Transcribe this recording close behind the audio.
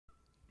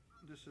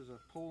This is a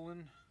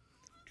POULAN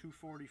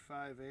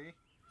 245A.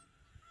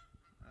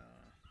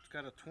 It's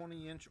got a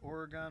 20-inch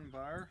Oregon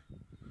bar,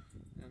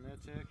 and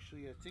that's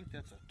actually, I think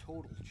that's a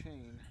total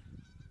chain.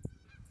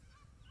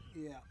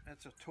 Yeah,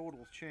 that's a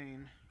total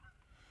chain.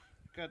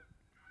 Got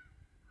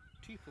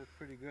teeth look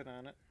pretty good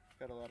on it. It's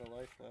got a lot of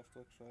life left,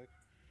 looks like.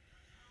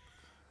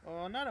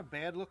 Not a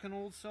bad looking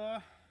old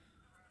saw.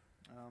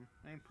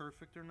 Ain't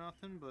perfect or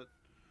nothing, but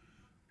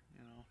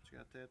you know, it's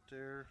got that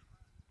there.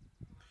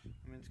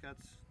 I mean, it's got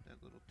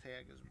that little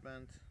tag is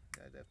bent.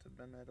 I'd have to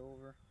bend that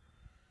over.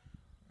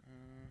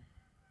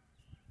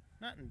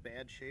 Not in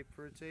bad shape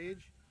for its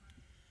age.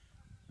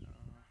 It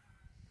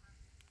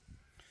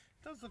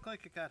does look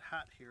like it got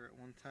hot here at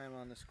one time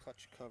on this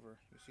clutch cover.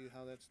 You see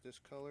how that's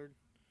discolored?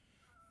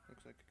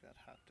 Looks like it got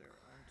hot there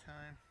at one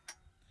time.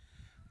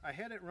 I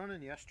had it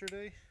running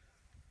yesterday.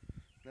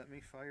 Let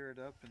me fire it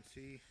up and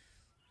see,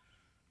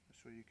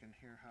 so you can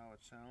hear how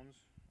it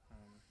sounds.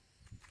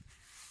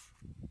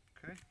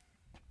 Okay.